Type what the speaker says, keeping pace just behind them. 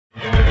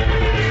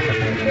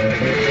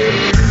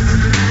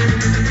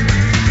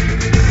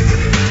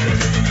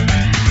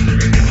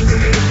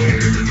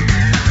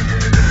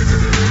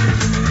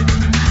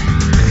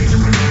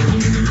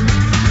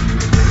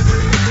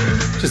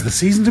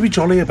season to be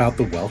jolly about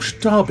the Welsh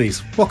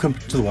derbies. Welcome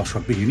to the Welsh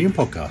Rugby Union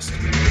podcast.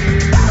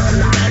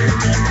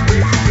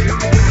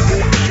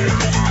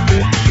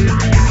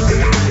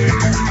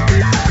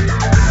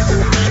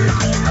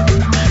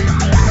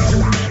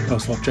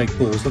 Welsh Jake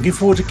Balls looking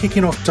forward to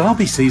kicking off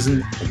derby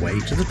season away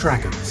to the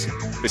Dragons.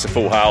 It's a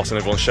full house and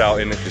everyone's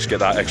shouting, just get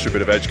that extra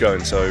bit of edge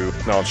going. So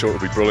no, I'm sure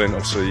it'll be brilliant.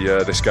 Obviously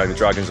this game, the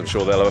Dragons, I'm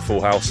sure they'll have a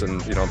full house,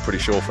 and I'm pretty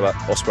sure for that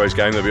Ospreys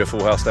game there'll be a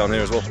full house down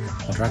here as well.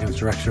 The Dragons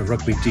director of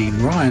rugby, Dean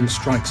Ryan,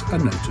 strikes a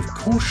note of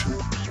caution.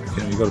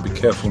 You've got to be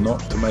careful not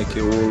to make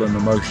it all an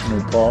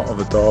emotional part of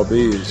a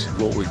derby. Is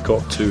what we've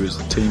got to as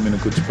the team in a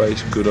good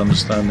space, good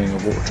understanding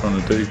of what we're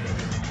trying to do.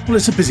 Well,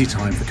 it's a busy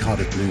time for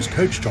Cardiff Blues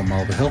coach John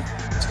Mulvihill.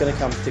 It's going to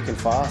come thick and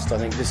fast. I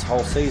think this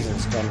whole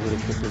season's gone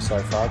really quickly so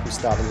far. We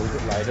started a little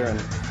bit later, and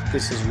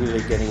this is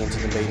really getting into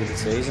the meat of the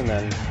season,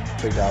 and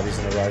 3 derbies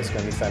in a row is going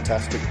to be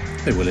fantastic.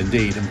 They will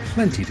indeed, and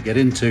plenty to get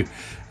into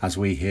as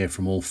we hear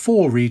from all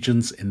 4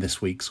 regions in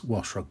this week's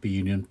Welsh Rugby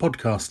Union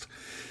podcast.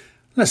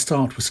 Let's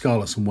start with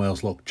Scarlets and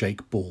Wales lock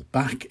Jake Ball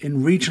back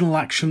in regional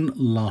action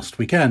last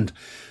weekend.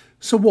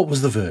 So what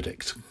was the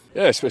verdict?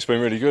 Yeah, it's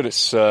been really good.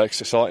 It's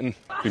exciting.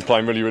 Been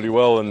playing really, really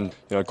well, and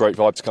great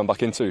vibe to come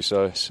back into.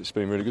 So it's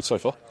been really good so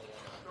far.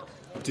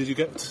 Did you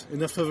get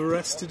enough of a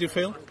rest, did you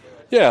feel?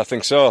 Yeah, I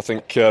think so. I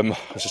think I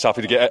was just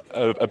happy to get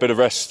a bit of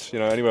rest,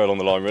 anywhere along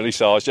the line really.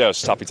 So I was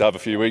just happy to have a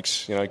few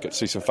weeks, get to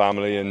see some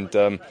family, and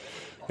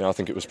I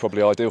think it was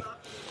probably ideal.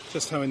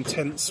 Just how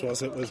intense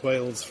was it with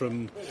Wales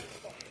from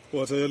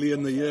early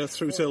in the year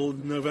through till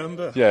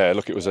November? Yeah,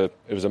 look, it was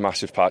a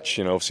massive patch.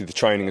 Obviously the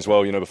training as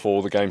well.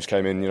 Before the games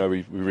came in,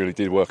 we really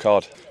did work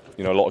hard.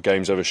 A lot of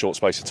games over a short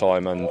space of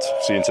time, and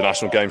the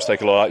international games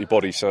take a lot out of your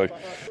body. So,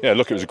 yeah,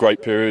 look, it was a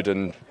great period,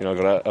 and I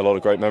got a lot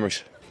of great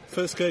memories.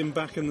 First game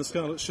back in the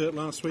Scarlet shirt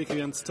last week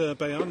against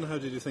Bayonne. How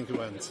did you think it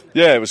went?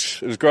 Yeah, it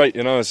was great.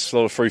 It's a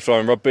lot of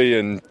free-flowing rugby,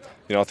 and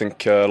I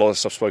think a lot of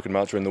stuff spoken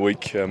about during the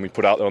week we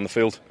put out there on the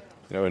field.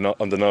 We're not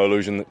under no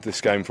illusion that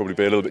this game will probably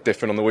be a little bit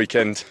different on the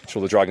weekend. I'm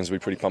sure the Dragons will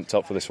be pretty pumped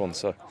up for this one,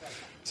 so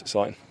it's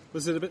exciting.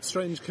 Was it a bit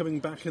strange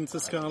coming back into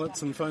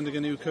Scarlets and finding a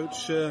new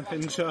coach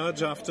in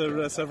charge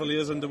after several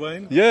years under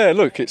Wayne? Yeah,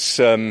 look, it's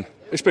been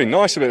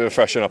nice, a bit of a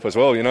freshen up as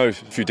well. A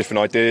few different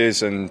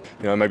ideas, and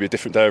maybe a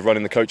different day of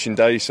running the coaching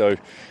day. So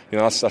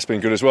that's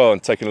been good as well,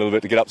 and taking a little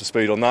bit to get up to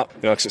speed on that.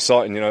 It's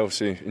exciting.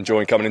 Obviously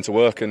enjoying coming into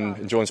work and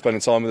enjoying spending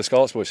time with the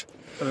Scarlets boys.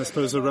 And I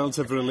suppose a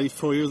relative relief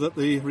for you that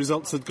the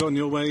results had gone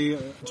your way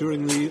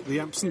during the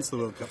absence of the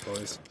World Cup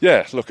boys.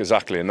 Yeah, look,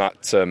 exactly, and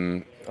that.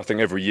 I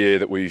think every year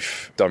that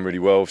we've done really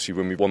well, obviously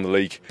when we won the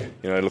league,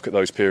 look at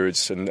those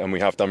periods, and we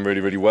have done really,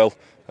 really well.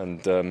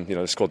 And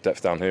the squad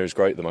depth down here is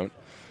great at the moment.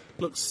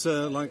 Looks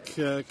like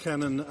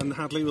Ken and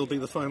Hadley will be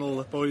the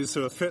final boys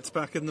who are fit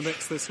back in the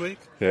mix this week.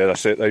 Yeah,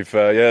 that's it. They've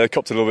they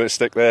copped a little bit of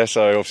stick there,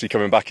 so obviously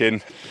coming back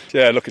in.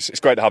 Yeah, look, it's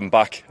great to have them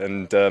back,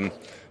 and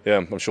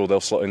I'm sure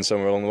they'll slot in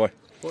somewhere along the way.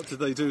 What did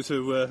they do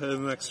to earn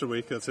an extra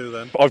week or two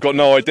then? I've got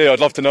no idea. I'd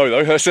love to know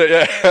though. That's it.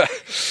 Yeah,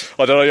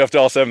 I don't know. You have to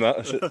ask them that.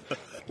 That's it.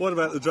 What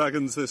about the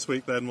Dragons this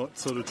week then? What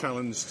sort of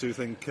challenge do you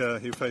think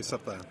you face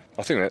up there?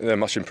 I think they're a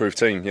much improved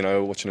team.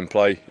 Watching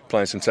them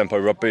playing some tempo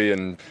rugby,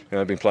 and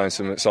been playing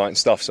some exciting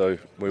stuff. So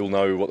we all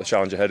know what the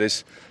challenge ahead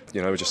is.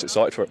 We're just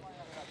excited for it.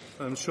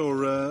 I'm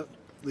sure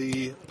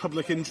the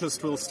public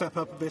interest will step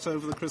up a bit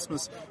over the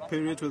Christmas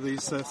period with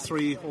these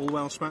 3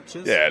 all-Welsh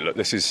matches. Yeah, look,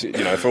 this is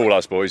for all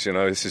us boys.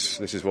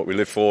 This is what we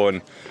live for,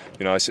 and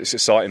it's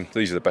exciting.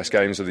 These are the best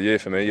games of the year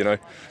for me.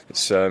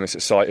 It's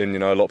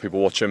exciting. A lot of people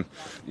watch them.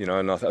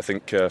 And I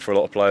think for a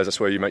lot of players,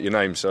 that's where you make your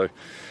name. So,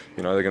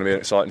 they're going to be an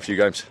exciting few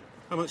games.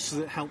 How much does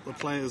it help the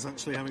players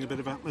actually having a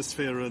bit of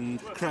atmosphere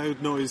and crowd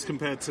noise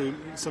compared to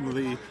some of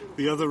the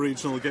other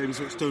regional games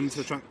which don't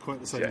attract quite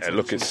the same attention?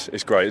 Look,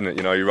 it's great, isn't it?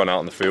 You run out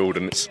on the field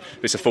and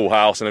it's a full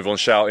house and everyone's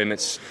shouting.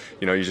 It's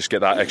you just get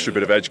that extra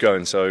bit of edge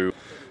going. So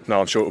no,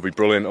 I'm sure it'll be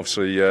brilliant.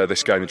 Obviously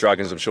this game, the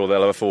Dragons, I'm sure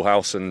they'll have a full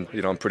house, and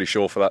I'm pretty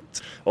sure for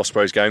that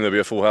Ospreys game there'll be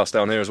a full house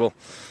down here as well.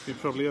 You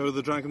probably owe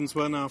the Dragons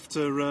one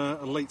after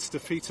a late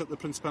defeat at the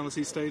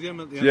Principality Stadium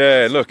at the end.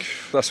 Yeah, look,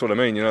 that's what I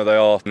mean. They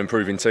are an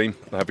improving team.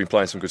 They have been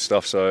playing some good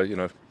stuff, so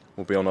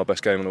we'll be on our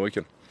best game on the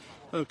weekend.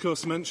 Of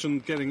course, I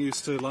mentioned getting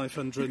used to life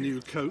under a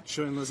new coach,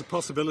 and there's a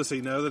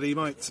possibility now that he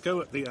might go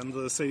at the end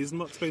of the season.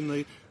 What's been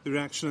the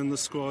reaction in the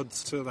squad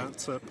to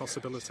that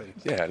possibility?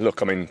 Yeah,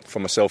 look,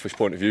 from a selfish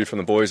point of view, from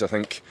the boys, I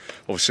think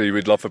obviously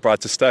we'd love for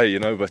Brad to stay,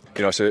 but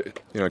it's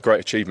a great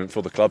achievement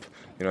for the club.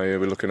 We're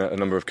looking at a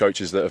number of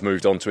coaches that have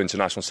moved on to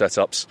international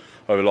setups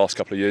over the last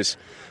couple of years.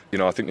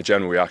 I think the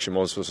general reaction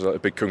was a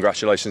big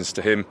congratulations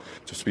to him.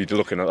 Just to be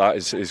looking at that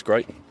is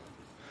great.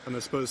 And I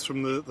suppose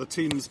from the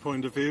team's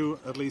point of view,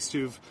 at least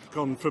you've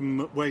gone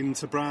from Wayne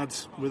to Brad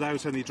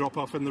without any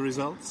drop-off in the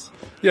results?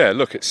 Yeah,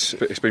 look, it's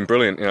been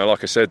brilliant.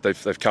 Like I said,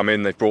 they've come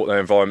in, they've brought their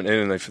environment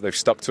in, and they've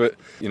stuck to it.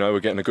 We're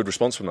getting a good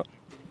response from that.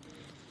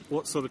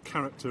 What sort of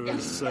character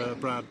has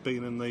Brad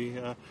been in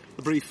the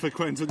brief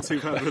acquaintance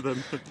you've had with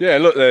him? Yeah,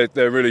 look,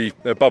 they're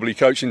a bubbly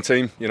coaching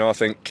team. I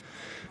think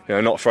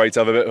not afraid to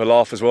have a bit of a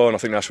laugh as well, and I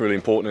think that's really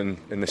important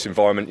in this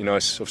environment.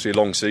 It's obviously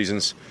long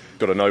seasons.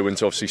 Got to know when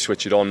to obviously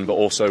switch it on, but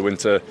also when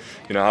to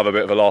have a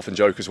bit of a laugh and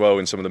joke as well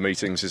in some of the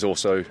meetings is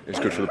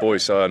good for the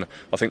boys. So, and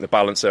I think the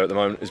balance there at the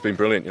moment has been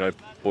brilliant.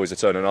 Boys are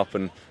turning up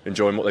and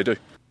enjoying what they do.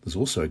 There's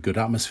also a good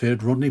atmosphere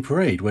at Rodney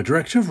Parade, where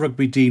Director of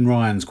Rugby Dean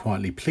Ryan's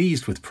quietly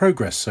pleased with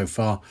progress so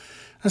far,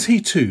 as he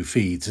too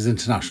feeds his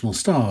international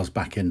stars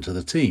back into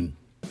the team.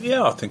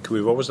 Yeah, I think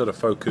we've always had a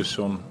focus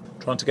on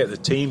trying to get the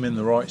team in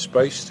the right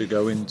space to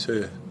go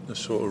into the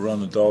sort of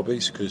run of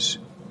derbies, because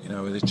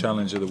with the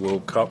challenge of the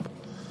World Cup,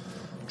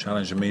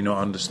 challenge of me not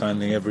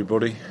understanding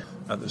everybody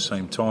at the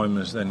same time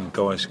as then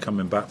guys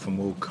coming back from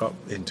World Cup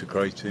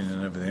integrating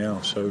and everything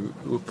else. So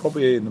we're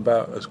probably in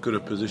about as good a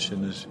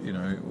position as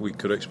we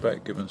could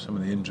expect given some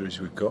of the injuries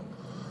we've got.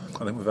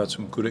 I think we've had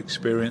some good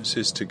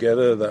experiences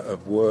together that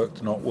have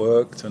worked, not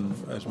worked, and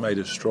has made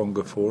us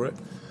stronger for it.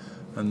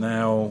 And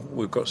now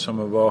we've got some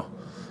of our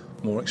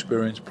more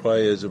experienced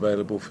players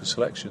available for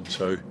selection.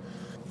 So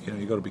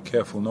you've got to be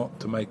careful not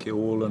to make it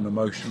all an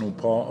emotional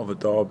part of a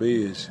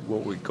derby. Is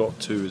what we've got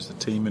to is the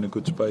team in a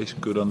good space,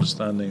 good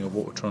understanding of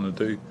what we're trying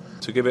to do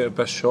to give it a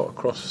best shot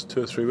across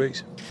 2 or 3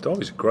 weeks.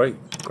 Derbies are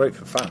great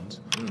for fans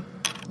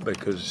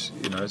because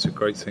it's a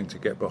great thing to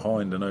get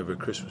behind, and over a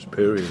Christmas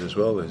period as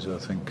well. I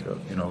think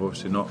I've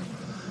obviously not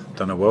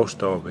done a Welsh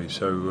derby,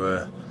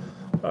 so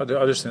I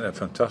just think they're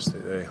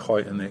fantastic. They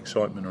heighten the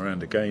excitement around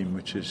the game,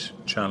 which is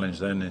challenge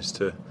then is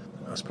to,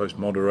 I suppose,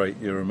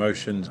 moderate your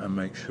emotions and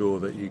make sure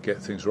that you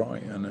get things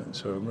right. And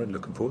so I'm really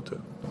looking forward to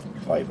it.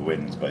 5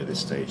 wins by this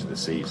stage of the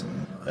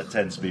season. That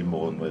tends to be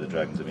more than where the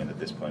Dragons have been at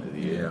this point of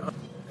the year.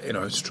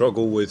 Yeah,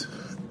 struggle with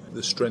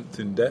the strength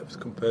in depth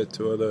compared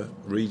to other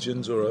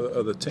regions or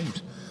other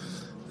teams.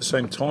 At the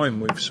same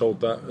time, we've sold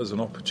that as an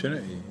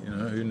opportunity.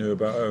 Who knew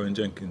about Owen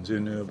Jenkins? Who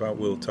knew about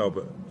Will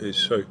Talbot?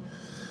 So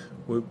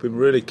we've been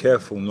really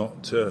careful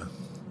not to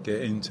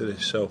get into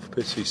this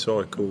self-pity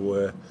cycle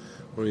where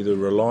we're either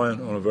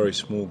reliant on a very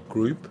small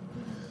group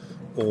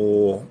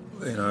or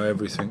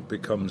everything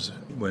becomes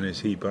when is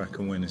he back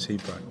and when is he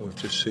back. We've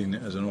just seen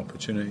it as an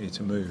opportunity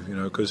to move,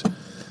 because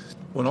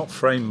we're not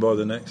framed by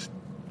the next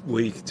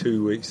week,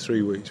 2 weeks,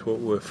 3 weeks. What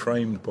we're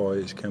framed by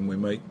is, can we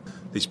make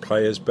these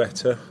players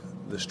better,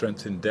 the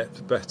strength in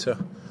depth better,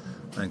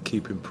 and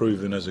keep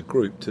improving as a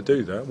group. To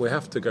do that, we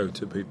have to go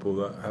to people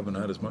that haven't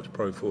had as much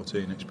Pro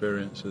 14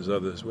 experience as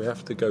others. We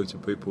have to go to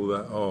people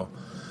that are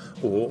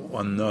or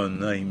unknown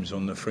names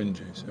on the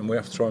fringes, and we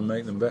have to try and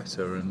make them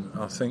better. And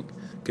I think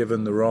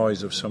given the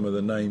rise of some of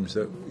the names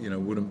that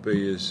wouldn't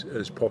be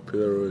as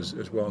popular or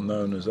as well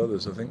known as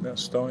others, I think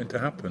that's starting to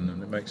happen,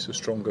 and it makes us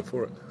stronger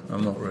for it.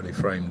 I'm not really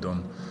framed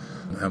on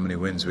how many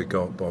wins we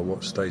got by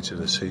what stage of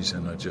the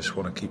season. I just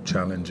want to keep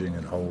challenging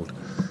and hold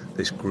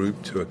this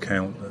group to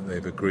account that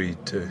they've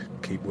agreed to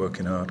keep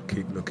working hard,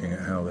 keep looking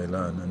at how they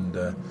learn,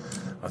 and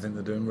I think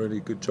they're doing a really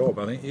good job.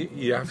 I think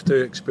you have to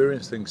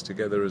experience things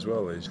together as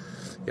well. You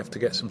have to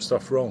get some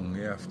stuff wrong.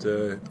 You have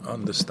to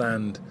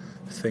understand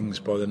things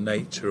by the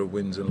nature of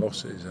wins and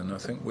losses, and I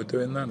think we're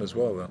doing that as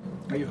well.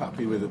 Are you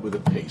happy with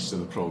the pace of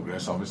the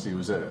progress? Obviously, it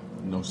was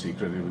no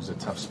secret it was a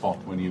tough spot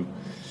when you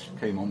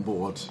came on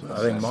board. I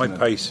think my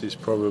pace is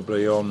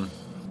probably on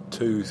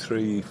 2,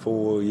 3,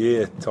 4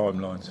 year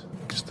timelines.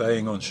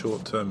 Staying on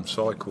short-term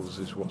cycles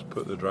is what's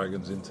put the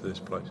Dragons into this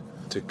place.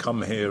 To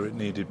come here, it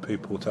needed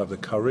people to have the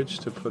courage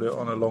to put it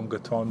on a longer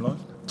timeline,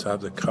 to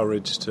have the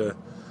courage to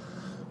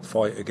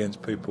fight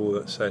against people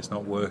that say it's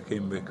not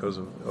working because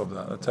of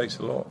that. It takes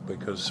a lot,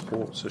 because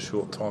sport's a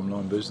short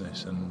timeline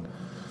business, and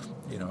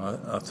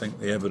I think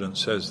the evidence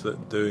says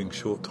that doing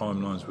short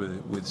timelines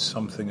with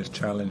something as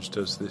challenged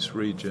as this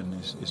region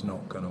is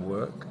not going to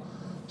work.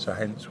 So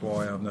hence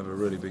why I've never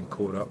really been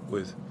caught up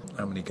with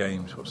how many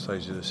games, what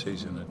stage of the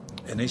season.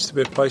 It needs to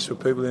be a place where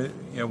people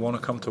want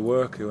to come to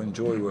work, who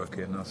enjoy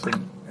working. I think,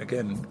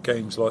 again,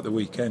 games like the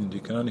weekend,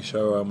 you can only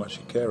show how much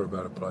you care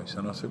about a place,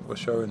 and I think we're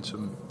showing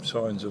some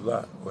signs of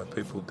that, where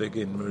people dig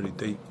in really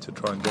deep to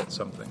try and get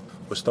something.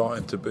 We're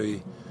starting to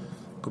be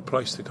a good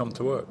place to come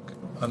to work.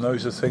 And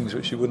those are things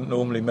which you wouldn't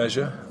normally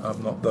measure.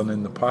 I've not done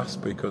in the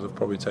past because I've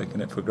probably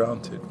taken it for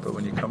granted. But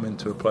when you come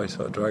into a place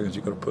like Dragons,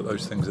 you've got to put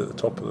those things at the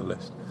top of the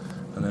list.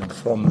 And then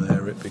from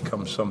there it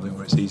becomes something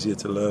where it's easier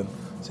to learn,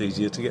 it's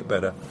easier to get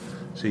better,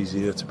 it's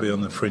easier to be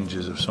on the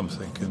fringes of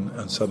something,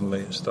 and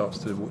suddenly it starts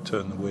to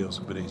turn the wheels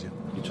a bit easier.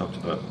 You talked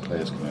about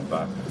players coming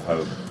back,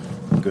 how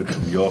good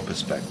from your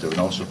perspective and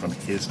also from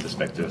his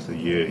perspective, the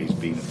year he's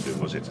been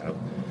through, was it to have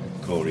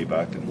Corey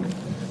back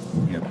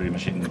and pretty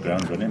much hitting the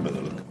ground running by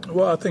the look?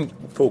 Well, I think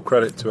full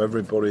credit to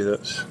everybody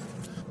that's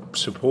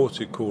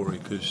supported Corey,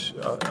 because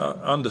I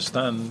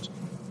understand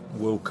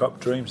World Cup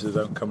dreams, they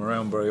don't come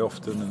around very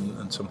often,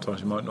 and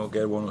sometimes you might not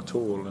get one at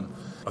all. And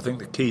I think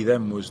the key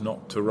then was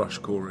not to rush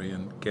Corey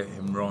and get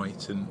him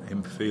right and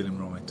him feeling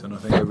right, and I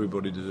think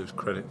everybody deserves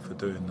credit for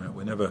doing that.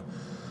 We never,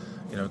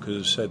 because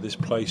as I said, this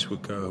place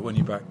would go, when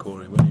you back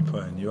Corey, when you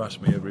play, and you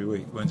ask me every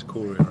week, when's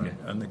Corey right?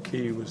 And the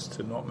key was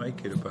to not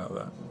make it about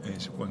that.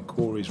 Is when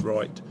Corey's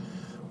right,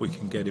 we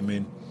can get him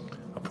in.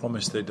 I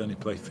promised they'd only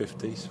play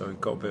 50, so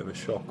it got a bit of a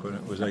shock when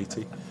it was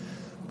 80.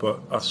 But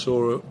I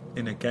saw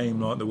in a game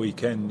like the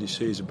weekend, you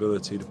see his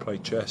ability to play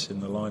chess in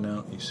the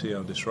line-out, you see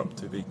how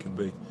disruptive he can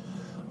be.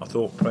 I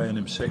thought playing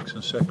him 6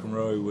 and second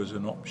row was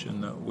an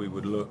option that we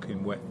would look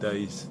in wet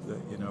days that,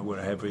 you know, were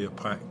a heavier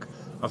pack.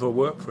 I thought it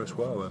worked for us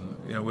well, and,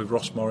 you know, with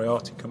Ross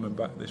Moriarty coming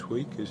back this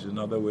week is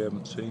another we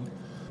haven't seen.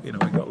 You know,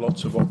 we've got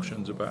lots of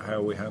options about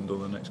how we handle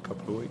the next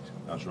couple of weeks.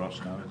 That's Ross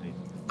now, is he?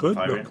 Good,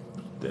 Firing. look,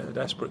 they're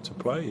desperate to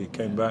play. He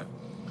came back,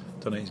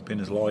 don't know, he's been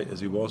as light as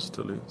he was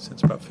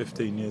since about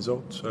 15 years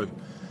old, so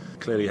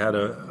clearly had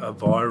a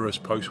virus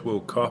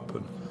post-World Cup,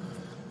 and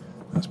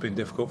that's been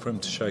difficult for him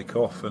to shake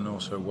off, and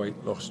also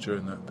weight loss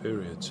during that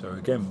period. So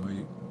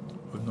again,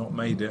 we've not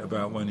made it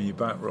about when you're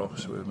back,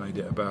 Ross, we've made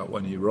it about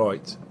when you're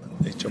right.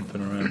 He's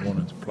jumping around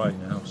wanting to play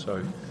now,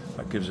 so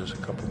that gives us a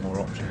couple more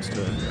options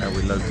to how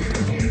we load the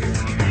team.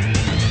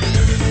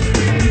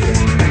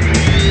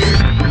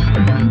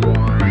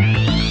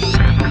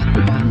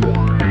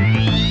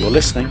 You're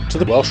listening to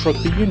the Welsh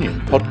Rugby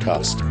Union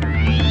podcast.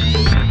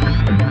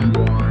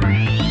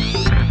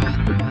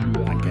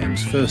 That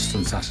game's first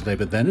on Saturday,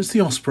 but then it's the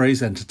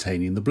Ospreys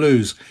entertaining the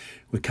Blues,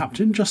 with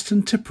captain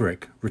Justin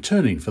Tipuric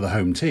returning for the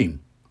home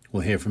team.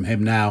 We'll hear from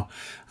him now,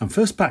 and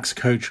first backs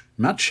coach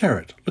Matt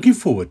Sherratt looking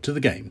forward to the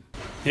game.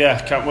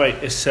 Yeah, can't wait.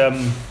 It's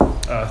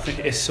I think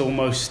it's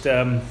almost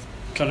kind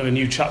of a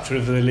new chapter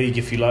of the league,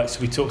 if you like. So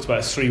we talked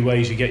about 3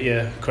 ways you get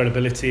your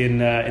credibility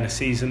in a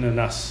season, and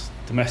that's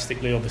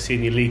domestically, obviously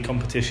in your league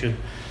competition,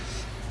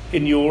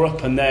 in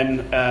Europe, and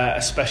then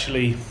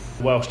especially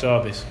Welsh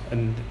derbies.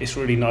 And it's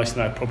really nice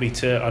now, probably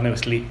I know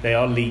they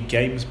are league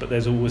games, but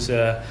there's always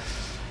an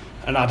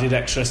added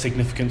extra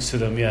significance to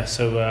them. Yeah,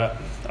 so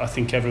I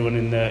think everyone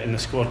in the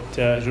squad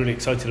is really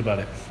excited about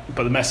it.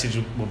 But the message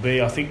will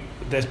be, I think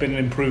there's been an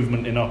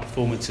improvement in our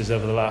performances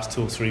over the last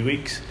 2 or 3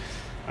 weeks,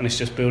 and it's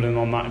just building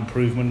on that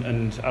improvement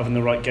and having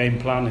the right game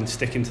plan and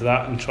sticking to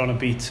that and trying to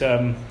beat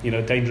a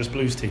dangerous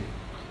Blues team.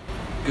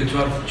 Good to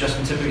have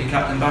Justin Tipuric,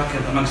 captain, back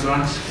amongst the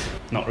ranks?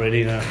 Not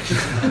really, no.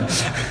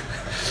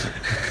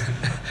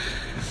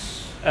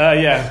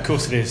 Yeah, of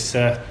course it is.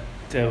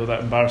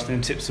 Without embarrassing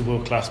him, Tip's a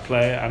world-class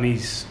player, and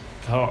he's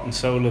the heart and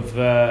soul of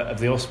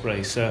the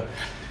Ospreys. So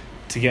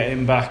to get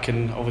him back,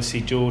 and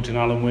obviously George and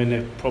Alan Wynne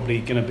are probably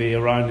going to be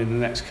around in the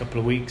next couple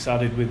of weeks,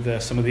 added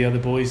with some of the other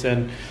boys,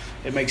 then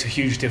it makes a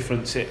huge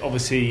difference. It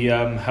obviously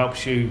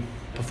helps you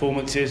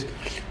performances,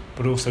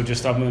 but also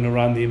just having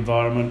around the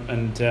environment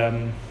and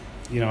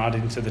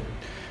adding to the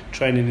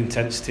training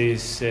intensity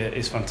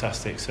is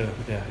fantastic. So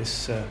yeah,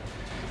 it's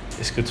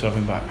good to have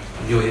him back.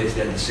 You're here to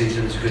the end of the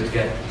season. It's good to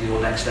get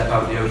your next step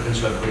out in the open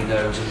so everybody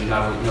knows, and you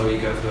now know where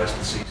you go for the rest of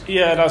the season.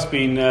 Yeah, it has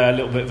been a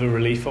little bit of a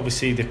relief.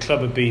 Obviously the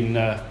club have been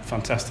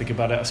fantastic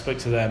about it. I spoke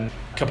to them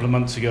a couple of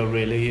months ago,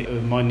 really.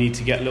 My need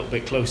to get a little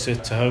bit closer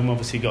to home.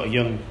 Obviously got a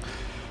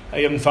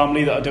young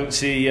family that I don't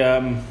see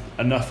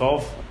enough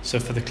of, so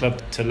for the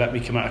club to let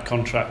me come out of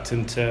contract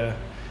and to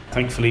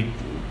thankfully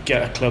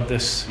get a club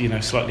that's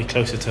slightly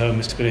closer to home,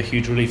 it's been a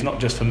huge relief, not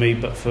just for me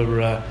but for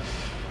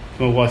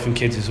my wife and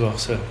kids as well.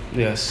 So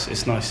yes,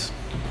 it's nice.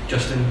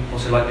 Justin,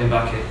 what's it like being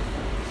back here?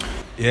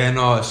 Yeah,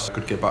 no, it's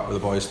good to get back with the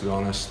boys, to be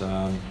honest.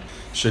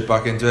 Straight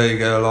back into it, you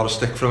get a lot of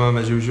stick from them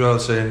as usual,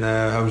 saying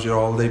how's your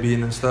holiday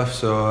been and stuff.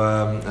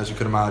 So as you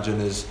can imagine,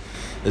 there's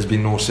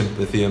been no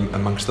sympathy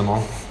amongst them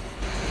all.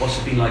 What's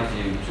it been like for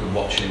you, sort of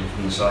watching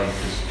from the side?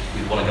 Because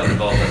you'd want to get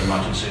involved, I'd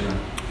imagine, sooner.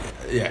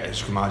 Yeah, as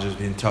you can imagine, it's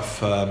been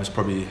tough. It's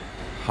probably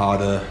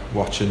harder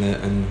watching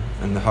it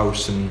in the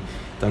house and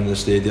down to the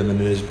stadium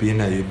than it is being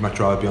there. You'd much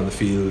rather be on the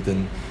field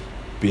and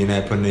being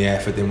there, putting the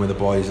effort in with the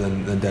boys,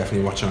 than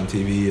definitely watching on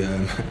TV.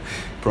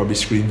 Probably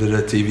screamed at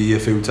the TV a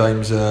few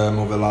times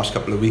over the last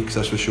couple of weeks,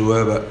 that's for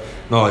sure. But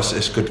no,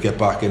 it's good to get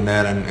back in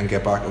there and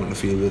get back on the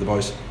field with the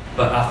boys.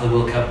 But after the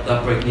World Cup,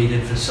 that break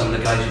needed for some of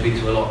the guys who've been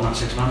to a lot in that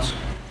 6 months?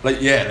 Like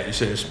you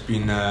say, it's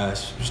been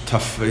it's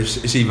tough.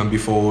 It's even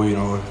before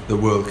the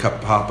World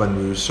Cup happened.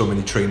 There was so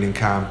many training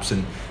camps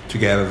and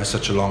together for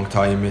such a long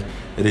time.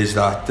 It is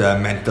that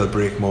mental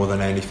break more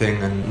than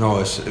anything. And no,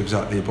 it's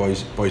exactly,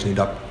 boys need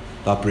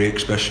that break,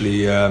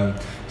 especially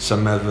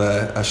some of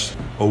us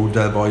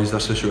older boys,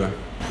 that's for sure.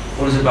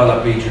 What is it about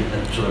that region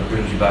that sort of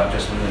brings you back,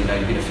 Justin? You've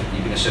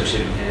been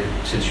associated with here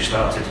since you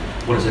started.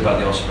 What is it about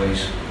the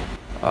Ospreys?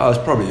 It's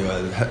probably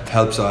it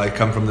helps that I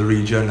come from the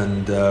region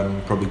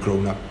and probably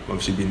grown up,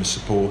 obviously being a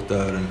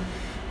supporter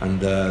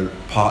and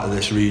part of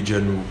this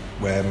region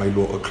where my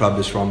local club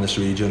is from this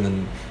region,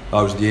 and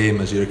that was the aim.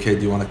 As you're a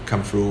kid, you want to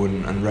come through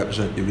and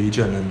represent your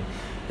region, and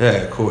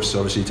yeah, of course,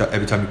 obviously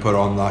every time you put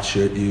on that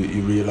shirt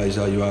you realise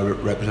that you are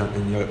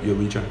representing your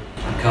region.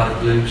 And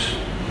Cardiff Blues,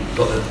 you've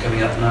got them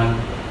coming up now.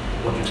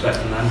 What do you expect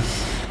from them?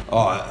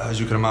 As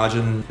you can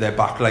imagine, their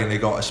backline they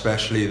got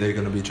especially, they're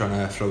going to be trying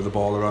to throw the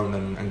ball around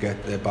and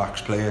get their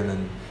backs playing,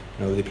 and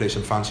they play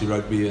some fancy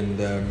rugby, and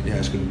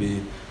it's going to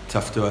be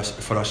tough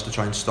for us to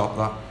try and stop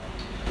that.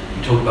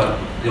 You talked about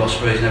the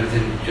Ospreys and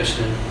everything,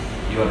 Justin.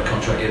 You had a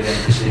contract at the end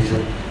of the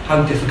season.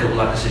 How difficult will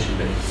that decision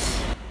be?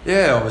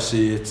 Yeah,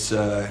 obviously it's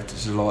a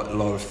lot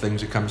of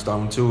things it comes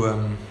down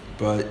to,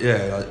 But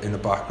yeah, in the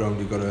background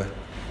you've got to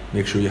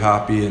make sure you're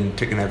happy and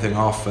ticking everything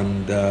off.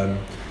 And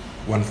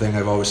one thing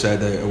I've always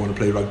said, I want to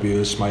play rugby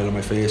with a smile on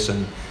my face,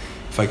 and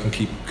if I can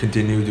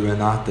continue doing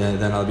that,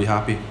 then I'll be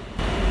happy.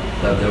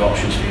 There are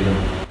options for you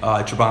then?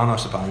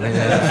 Trabanos apparently.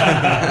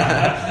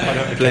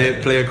 Yeah.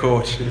 play a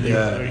coach.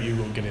 Yeah. You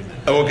won't get in there.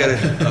 I won't get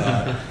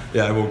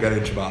in. I won't get in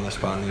Trabanos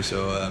apparently.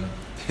 So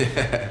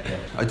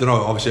I don't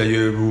know. Obviously, I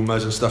hear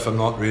rumours and stuff. I'm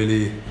not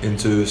really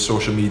into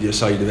social media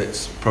side of it.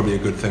 It's probably a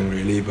good thing,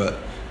 really. But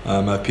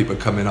I have people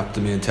coming up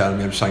to me and telling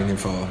me I'm signing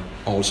for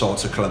all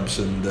sorts of clubs,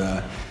 and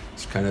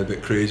it's kind of a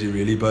bit crazy,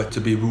 really. But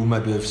to be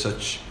rumoured with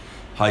such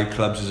high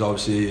clubs is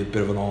obviously a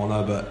bit of an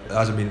honour, but it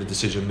hasn't been a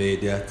decision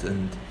made yet.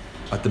 And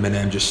at the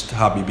minute, I'm just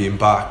happy being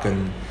back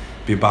and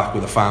being back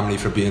with a family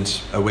for being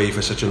away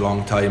for such a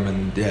long time.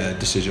 And a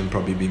decision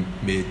probably be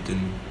made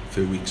in a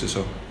few weeks or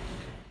so.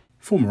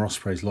 Former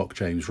Ospreys lock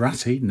James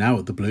Ratty, now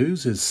at the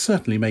Blues, is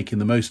certainly making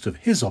the most of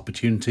his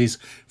opportunities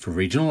for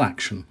regional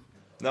action.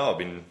 No, I've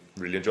been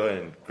really enjoying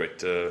it. Great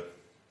to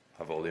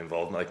have all the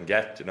involvement I can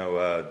get.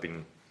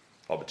 Been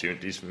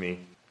opportunities for me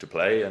to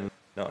play, and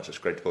no, it's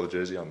just great to pull the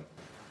jersey on.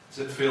 Does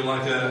it feel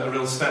like a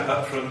real step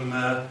up from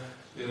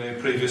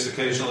previous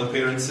occasional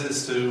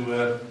appearances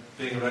to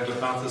being a regular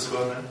part of the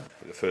squad now?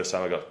 The first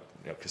time I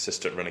got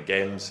consistent run of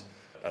games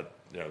at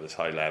this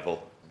high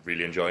level,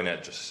 really enjoying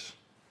it. Just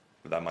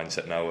with that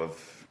mindset now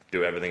of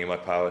do everything in my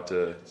power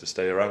to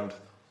stay around.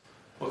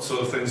 What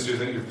sort of things do you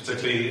think you've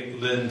particularly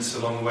learned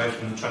along the way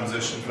from the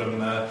transition from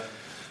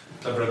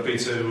club rugby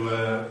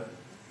to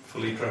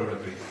fully pro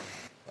rugby?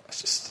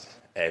 It's just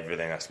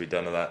everything has to be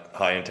done at that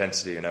high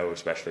intensity,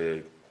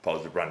 especially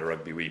positive brand of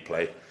rugby we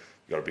play.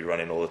 You've got to be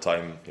running all the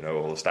time,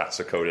 all the stats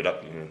are coded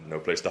up, no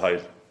place to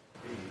hide.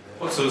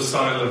 What sort of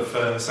style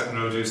of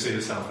second row do you see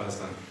yourself as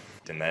then?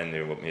 And then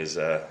they want me as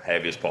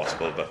heavy as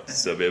possible, but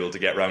still be able to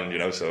get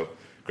round, so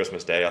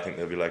Christmas Day I think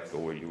they'll be like,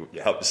 oh, you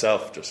help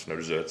yourself, just no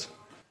desserts.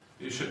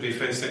 You should be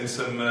facing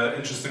some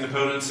interesting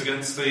opponents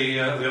against the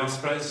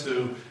Ospreys,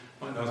 who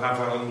might not have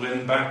Alan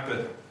Wynne back,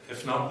 but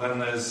if not, then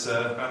there's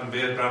Adam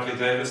Beard, Bradley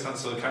Davis, that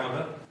sort of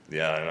calibre.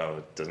 Yeah, I know,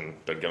 it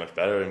doesn't get much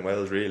better in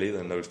Wales really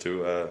than those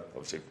two.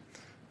 Obviously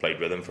played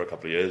with them for a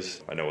couple of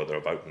years. I know what they're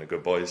about and they're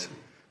good boys.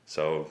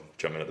 So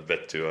jumping at the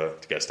bit to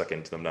get stuck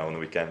into them now on the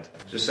weekend.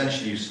 So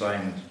essentially you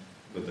signed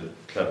with the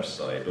club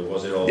side, or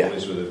was it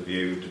always with a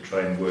view to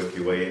try and work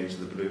your way into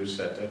the Blues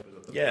setup?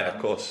 Yeah,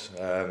 of course.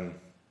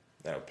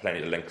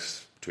 Plenty of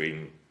links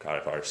between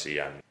Cardiff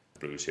RFC and the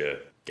Blues here,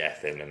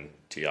 Gethin and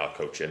TR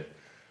coaching.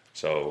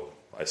 So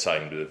I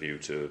signed with a view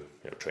to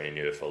training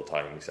here full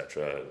time,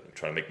 etc.,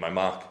 trying to make my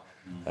mark.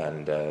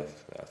 And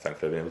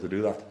thankfully I've been able to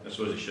do that. I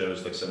suppose it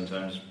shows like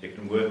sometimes it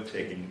can work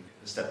taking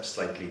a step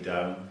slightly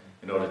down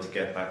in order to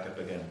get back up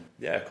again.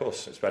 Yeah, of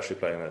course, especially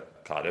playing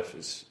at Cardiff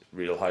is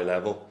real high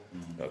level.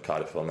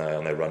 Cardiff on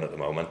their run at the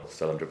moment,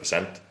 still 100%,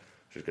 which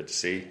is good to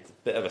see.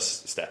 Bit of a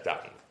step down,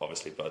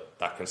 obviously, but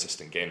that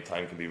consistent game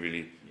time can be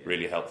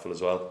really helpful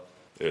as well.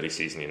 Early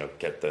season,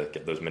 get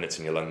those minutes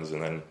in your lungs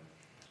and then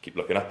keep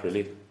looking up,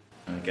 really.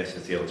 And I guess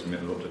it's the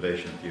ultimate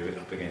motivation if you're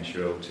up against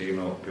your old team.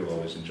 People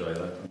always enjoy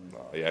that.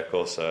 Yeah, of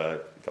course.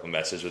 A couple of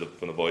messages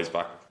from the boys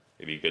back.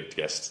 It'd be good to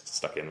get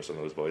stuck in with some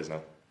of those boys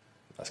now.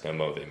 That's going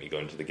to motivate me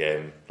going to the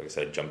game. Like I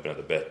said, jumping at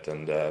the bit,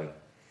 and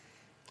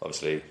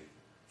obviously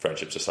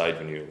friendships aside,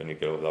 when you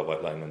go over that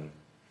white line, and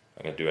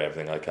I'm going to do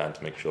everything I can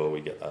to make sure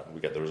we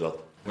get the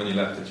result. When you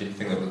left, did you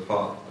think that was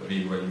part of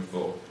you where you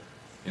thought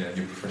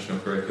your professional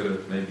career could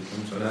have maybe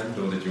come to an end,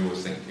 or did you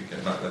always think you'd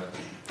get back there?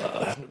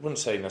 I wouldn't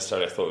say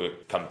necessarily I thought it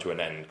would come to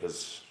an end,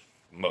 because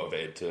I'm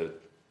motivated to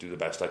do the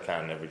best I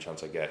can every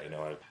chance I get.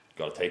 I've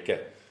got to take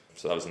it.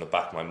 So that was in the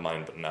back of my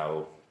mind, but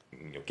now,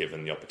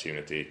 given the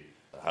opportunity,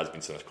 it has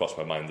been something that's crossed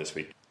my mind this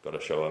week. Got to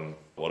show them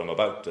what I'm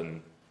about,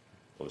 and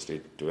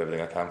obviously do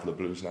everything I can for the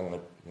Blues now when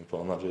I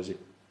put on that jersey.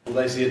 Will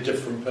they see a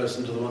different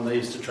person to the one they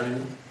used to train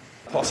with?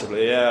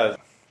 Possibly, yeah.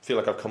 I feel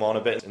like I've come on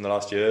a bit in the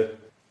last year.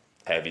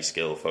 Heavy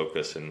skill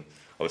focus, and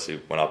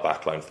obviously when our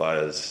backline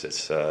fires,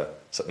 it's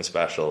something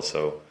special.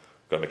 So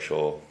we've got to make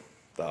sure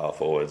that our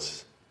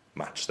forwards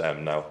match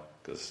them now,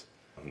 because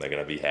they're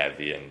going to be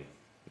heavy, and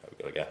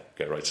we've got to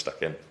get right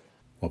stuck in.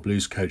 Well,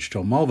 Blues coach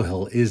John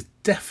Mulvihill is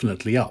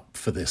definitely up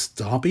for this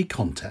derby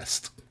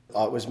contest.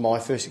 It was my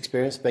first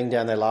experience being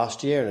down there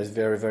last year, and it was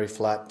very, very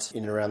flat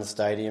in and around the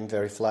stadium,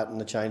 very flat in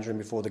the change room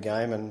before the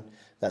game, and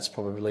that's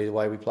probably the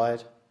way we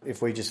played.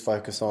 If we just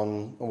focus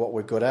on what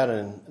we're good at,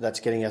 and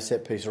that's getting our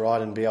set piece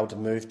right and be able to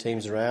move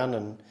teams around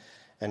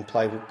and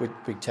play with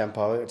big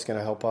tempo, it's going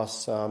to help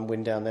us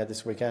win down there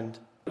this weekend.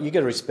 You've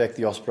got to respect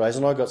the Ospreys,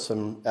 and I've got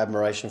some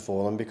admiration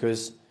for them,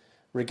 because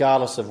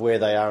regardless of where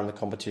they are in the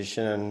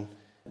competition and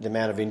the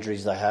amount of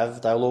injuries they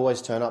have, they'll always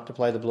turn up to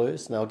play the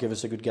Blues, and they'll give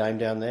us a good game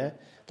down there.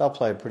 They'll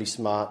play a pretty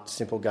smart,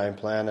 simple game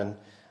plan,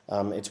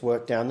 and it's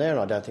worked down there, and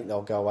I don't think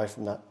they'll go away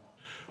from that.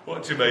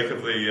 What do you make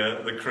of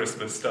the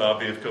Christmas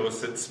derby? Of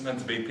course, it's meant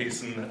to be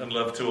peace and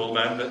love to all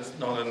men, but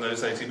not in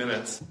those 80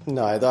 minutes.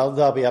 No,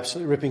 they'll be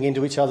absolutely ripping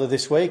into each other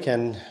this week,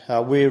 and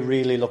we're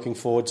really looking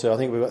forward to. I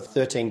think we've got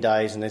 13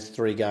 days and there's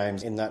 3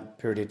 games in that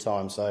period of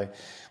time. So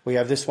we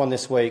have this one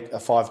this week, a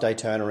 5-day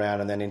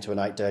turnaround, and then into an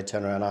 8-day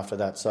turnaround after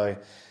that. So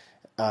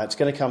it's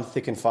going to come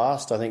thick and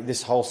fast. I think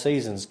this whole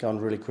season's gone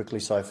really quickly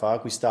so far.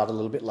 We started a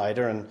little bit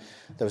later, and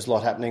there was a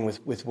lot happening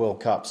with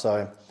World Cup.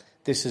 So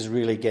this is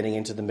really getting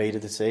into the meat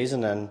of the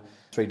season, and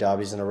 3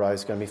 derbies in a row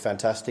is going to be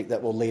fantastic.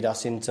 That will lead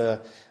us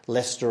into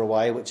Leicester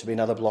away, which will be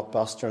another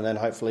blockbuster, and then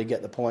hopefully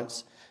get the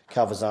points,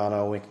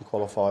 Calvazano, and we can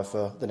qualify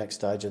for the next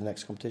stage of the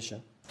next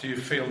competition. Do you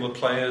feel the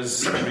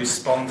players are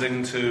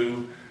responding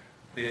to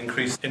the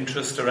increased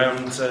interest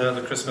around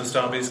the Christmas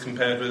derbies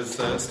compared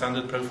with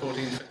standard Pro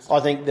 14? I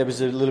think there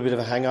was a little bit of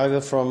a hangover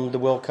from the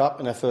World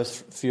Cup in our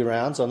first few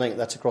rounds. I think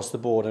that's across the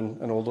board,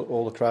 and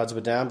all the crowds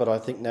were down. But I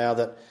think now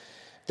that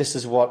this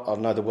is what I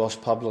know the Welsh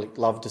public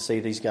love to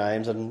see these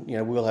games, and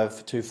we'll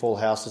have 2 full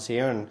houses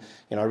here, and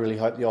I really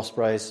hope the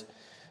Ospreys,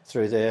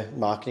 through their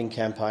marketing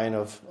campaign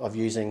of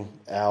using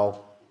our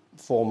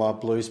former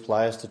Blues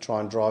players to try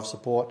and drive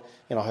support,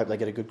 I hope they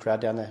get a good crowd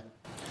down there.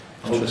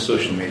 All the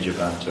social media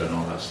banter and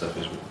all that stuff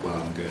is well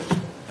and good,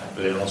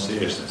 but in all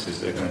seriousness, is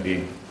there going to be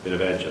a bit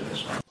of edge on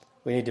this one?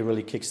 We need to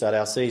really kickstart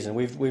our season.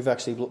 We've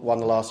actually won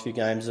the last few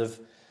games of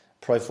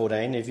Pro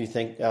 14. If you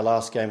think our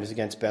last game was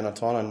against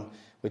Benetton, and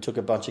we took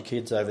a bunch of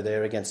kids over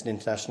there against an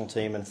international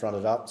team and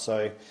fronted up.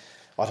 So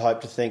I'd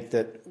hope to think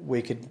that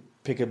we could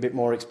pick a bit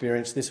more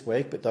experience this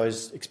week, but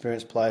those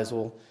experienced players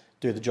will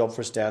do the job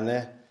for us down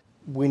there.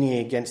 Winning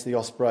against the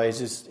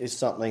Ospreys is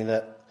something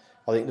that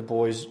I think the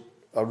boys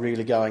are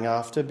really going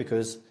after,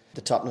 because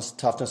the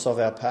toughness of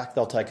our pack,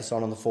 they'll take us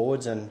on the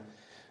forwards, and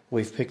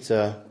we've picked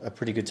a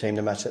pretty good team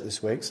to match that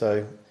this week.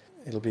 So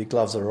it'll be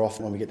gloves that are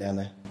off when we get down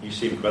there. You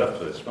seem quite up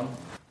for this one.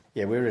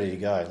 Yeah, we're ready to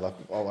go.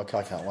 I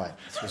can't wait.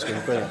 It's going to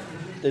be brilliant.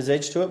 There's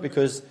edge to it,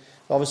 because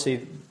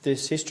obviously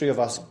there's history of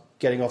us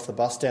getting off the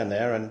bus down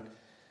there and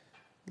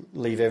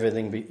leave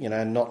everything,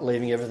 not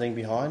leaving everything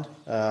behind.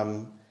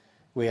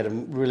 We had a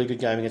really good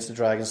game against the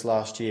Dragons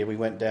last year. We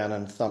went down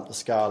and thumped the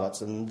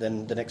Scarlets, and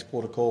then the next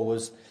port of call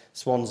was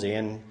Swansea,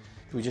 and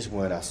we just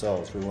weren't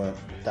ourselves. We weren't.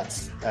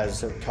 That's,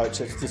 as a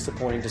coach, it's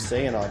disappointing to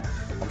see, and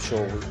I'm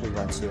sure we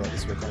won't see that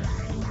this weekend.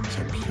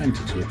 So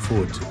plenty to look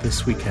forward to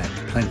this weekend,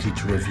 plenty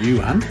to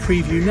review and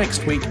preview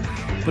next week.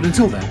 But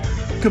until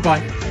then,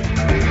 goodbye.